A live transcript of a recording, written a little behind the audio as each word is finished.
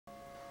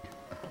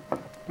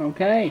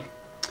Okay,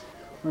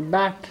 we're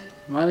back to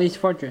Wily's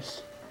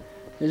Fortress.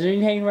 There's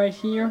a tank right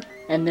here,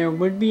 and there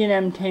would be an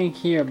M tank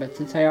here, but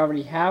since I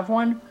already have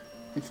one,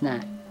 it's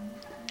not.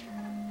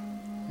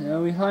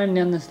 So we climb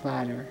down this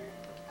ladder,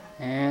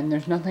 and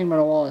there's nothing but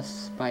a wall of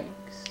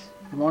spikes.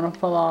 You want to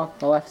fall off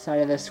the left side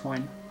of this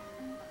one,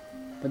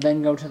 but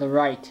then go to the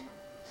right,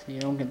 so you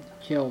don't get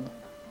killed.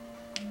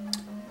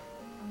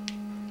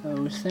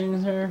 Those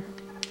things are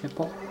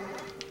simple.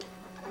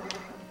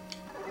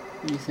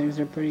 These things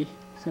are pretty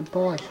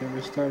simple. I should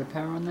restore the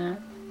power on that.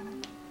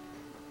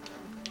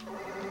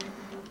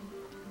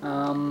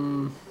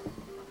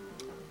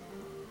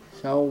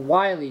 So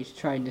Wily's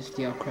trying to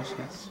steal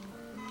Christmas.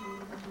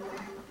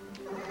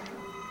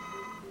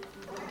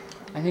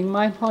 I think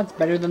my plot's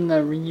better than the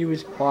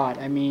reused plot.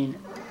 I mean,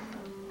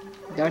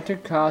 Dr.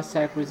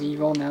 Cossack was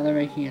evil, now they're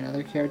making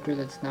another character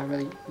that's not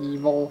really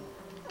evil,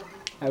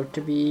 out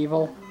to be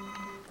evil.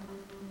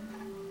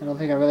 I don't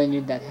think I really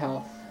need that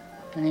health.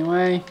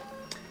 Anyway,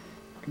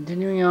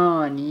 continuing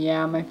on.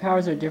 Yeah, my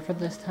powers are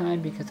different this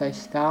time because I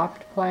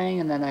stopped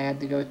playing and then I had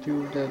to go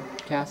through the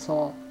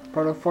castle,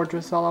 Proto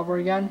Fortress all over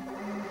again.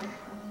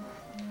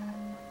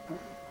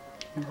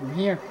 And from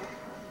here.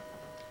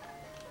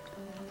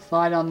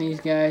 Slide on these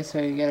guys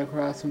so you get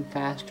across them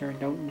faster.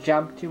 Don't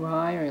jump too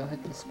high or you'll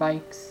hit the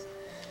spikes.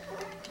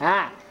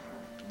 Ah!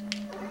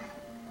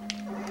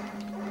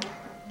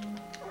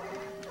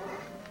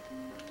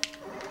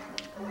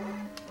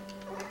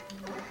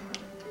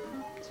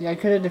 See, I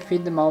could have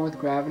defeated them all with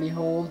gravity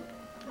hold.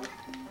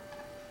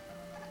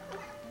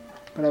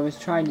 But I was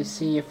trying to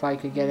see if I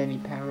could get any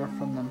power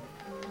from them.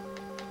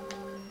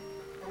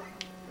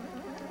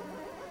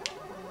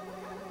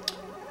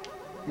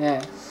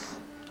 Yes.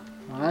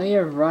 Wily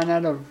have run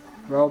out of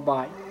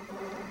robot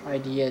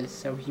ideas,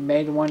 so he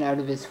made one out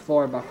of his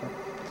floor buffer.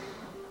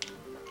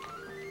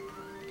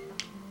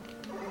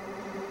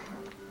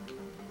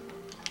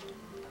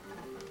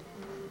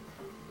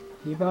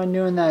 Keep on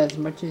doing that as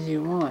much as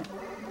you want.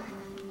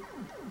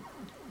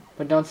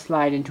 But don't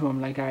slide into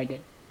him like I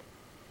did.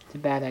 It's a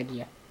bad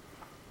idea.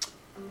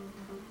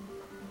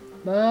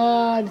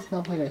 But it's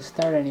not like I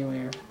start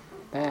anywhere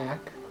back.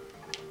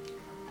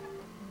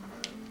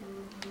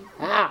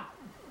 Ah!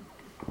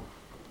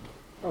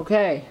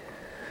 Okay.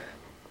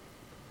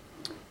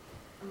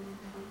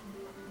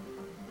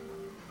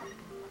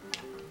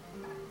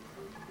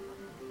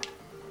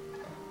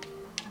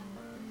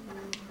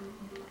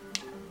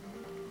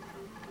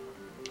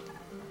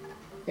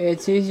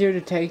 It's easier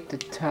to take the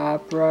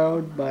top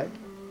road, but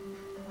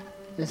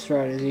this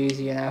road is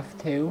easy enough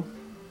too.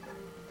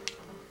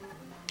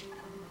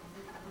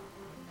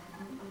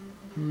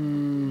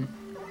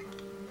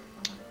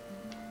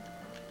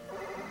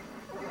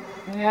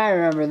 Yeah, I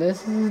remember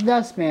this is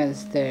Dustman's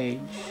stage.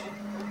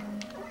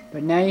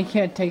 But now you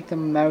can't take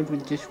them out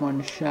with just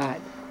one shot.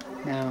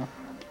 No.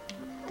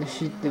 To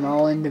shoot them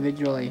all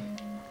individually.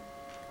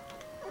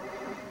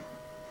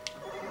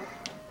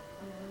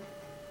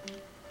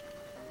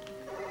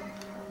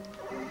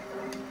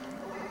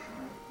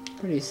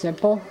 Pretty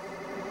simple.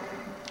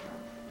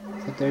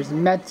 But there's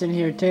Mets in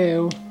here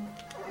too.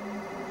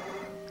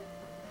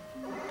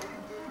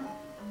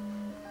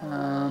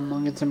 I'll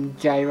get some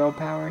gyro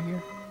power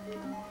here.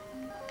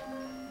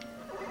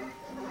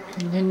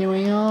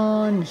 Continuing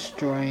on,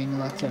 destroying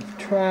lots of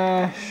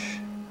trash.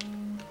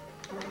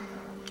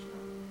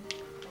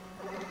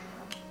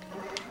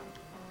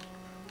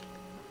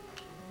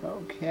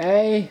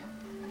 Okay.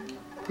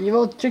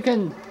 Evil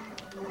chicken.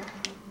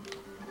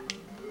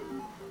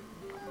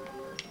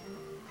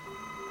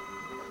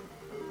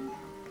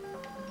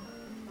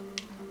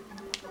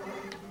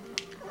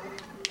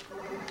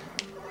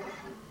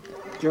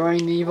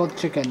 Destroying the evil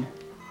chicken.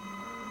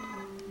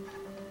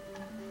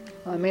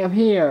 Let me up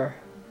here.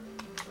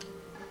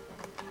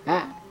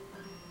 Ah.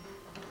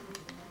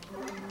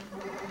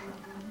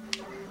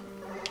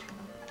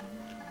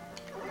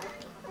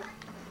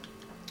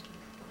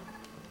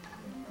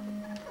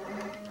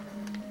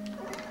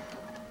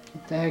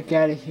 Get the heck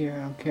out of here.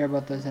 I don't care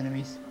about those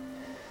enemies.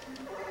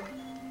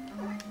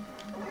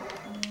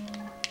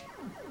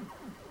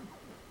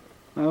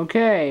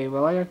 Okay,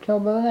 well I got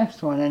killed by the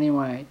next one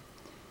anyway.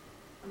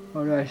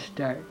 Where do I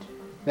start?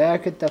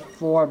 Back at the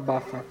floor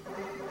buffer.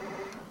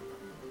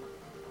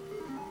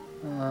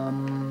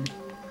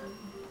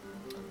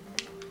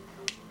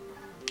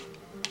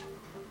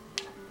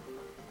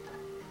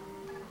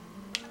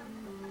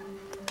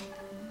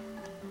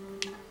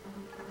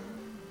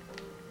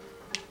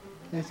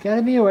 There's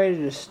gotta be a way to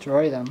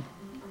destroy them.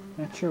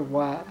 Not sure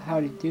how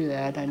to do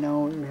that. I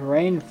know it was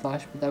Rain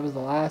Flush, but that was the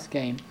last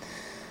game.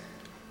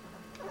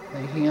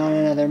 Taking on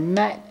another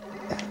Met.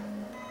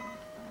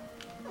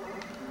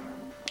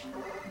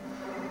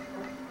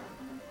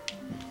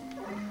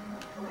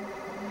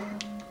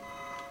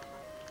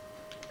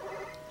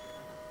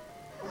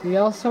 See,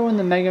 also in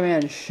the Mega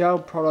Man show,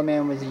 Proto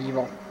Man was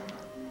evil.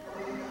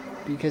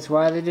 Because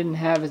Wily didn't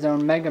have his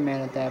own Mega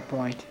Man at that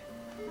point.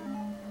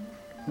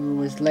 Who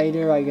was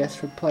later, I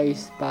guess,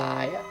 replaced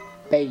by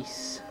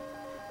Bass.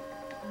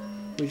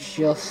 Which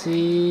you'll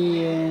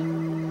see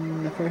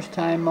in the first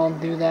time I'll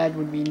do that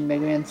would be in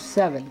Mega Man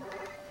 7.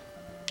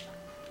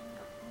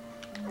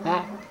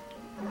 Ah!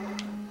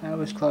 That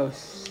was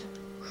close.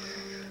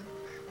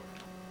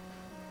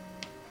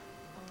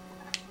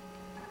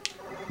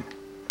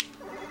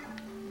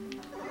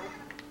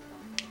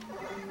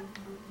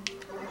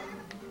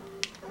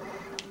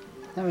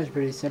 That was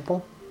pretty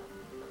simple.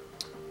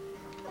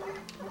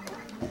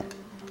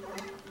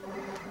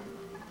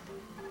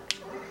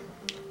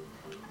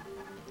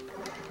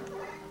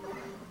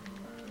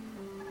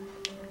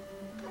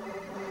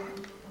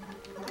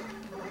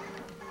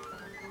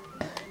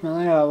 Well,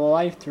 I have a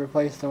life to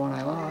replace the one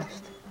I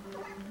lost.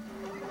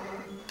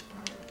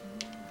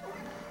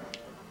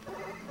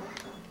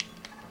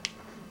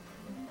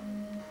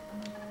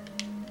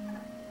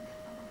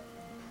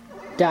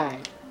 Die.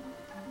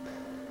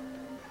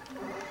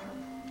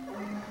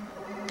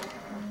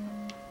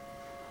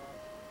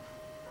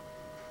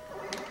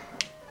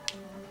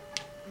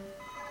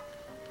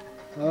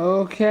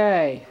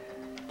 Okay.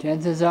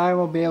 Chances are I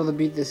won't be able to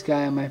beat this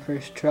guy on my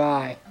first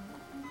try.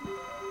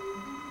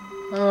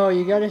 Oh,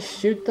 you gotta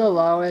shoot the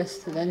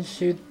lowest, then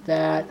shoot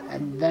that,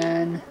 and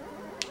then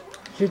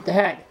shoot the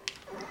head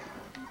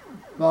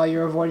while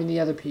you're avoiding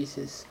the other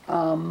pieces.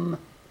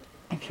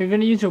 If you're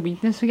gonna use a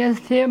weakness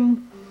against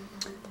him,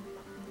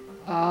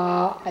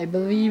 I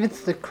believe it's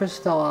the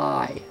Crystal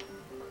Eye.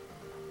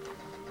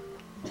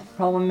 The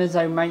problem is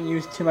I might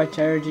use too much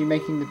energy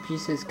making the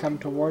pieces come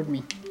toward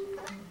me.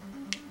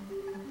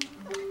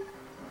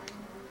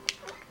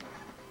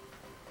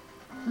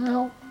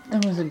 Well,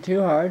 that wasn't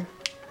too hard.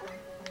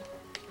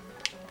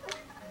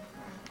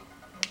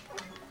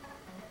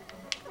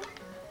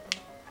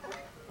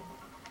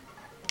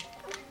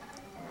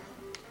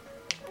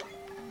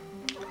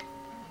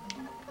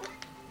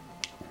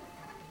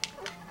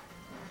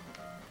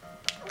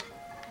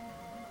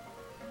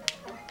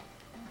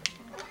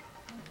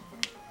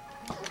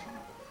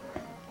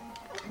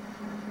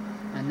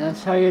 And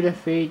that's how you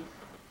defeat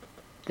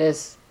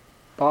this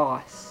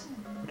boss.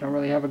 I don't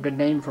really have a good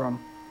name for him.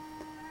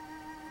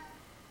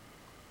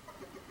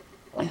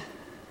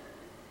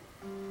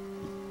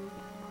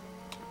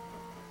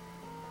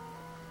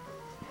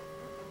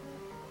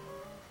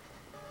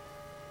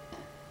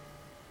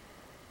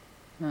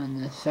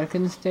 And the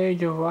second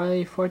stage of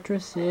Wily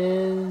Fortress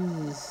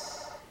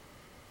is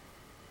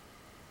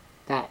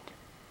that.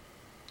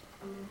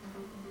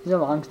 It's a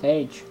long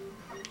stage.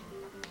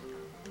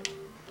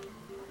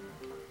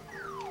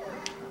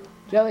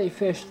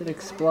 Jellyfish that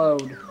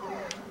explode.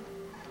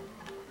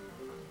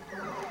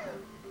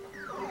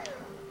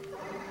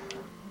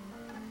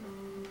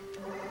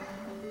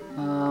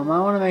 I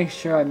want to make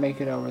sure I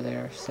make it over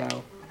there, so.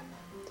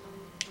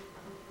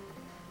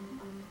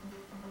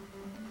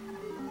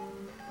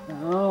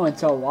 Oh,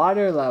 it's a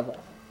water level.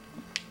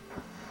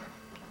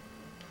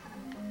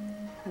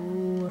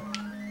 Ooh.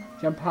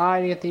 Jump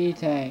high to get the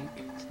E-Tank.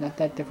 It's not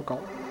that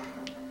difficult.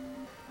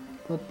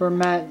 Flipper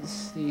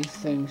mats, these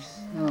things.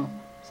 Oh,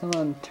 some of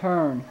them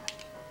turn.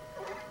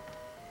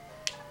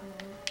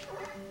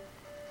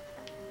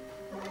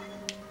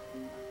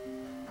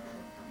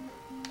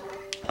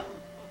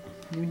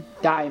 You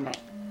die, man.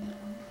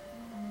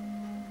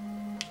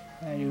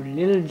 I do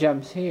little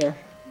jumps here.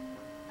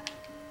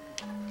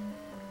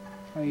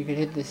 Or you could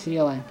hit the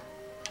ceiling.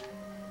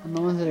 And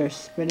the ones that are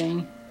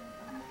spinning,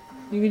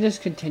 you can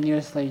just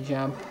continuously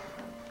jump.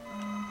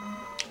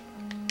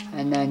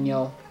 And then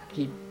you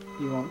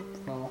won't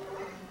fall.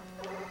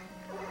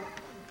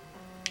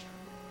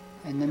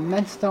 And the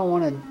Mets don't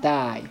want to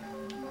die.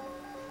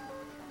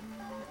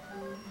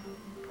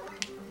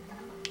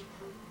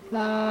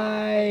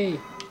 Fly!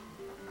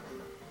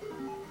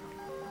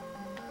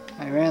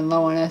 I ran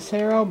low on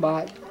S-Arrow,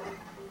 but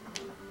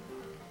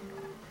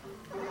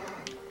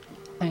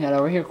I got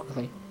over here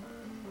quickly.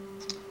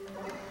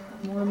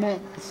 More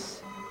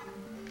Mets.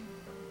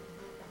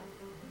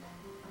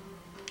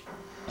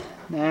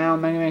 Now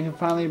Mega Man can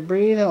finally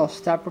breathe. I'll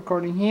stop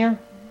recording here.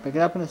 Pick it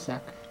up in a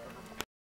sec.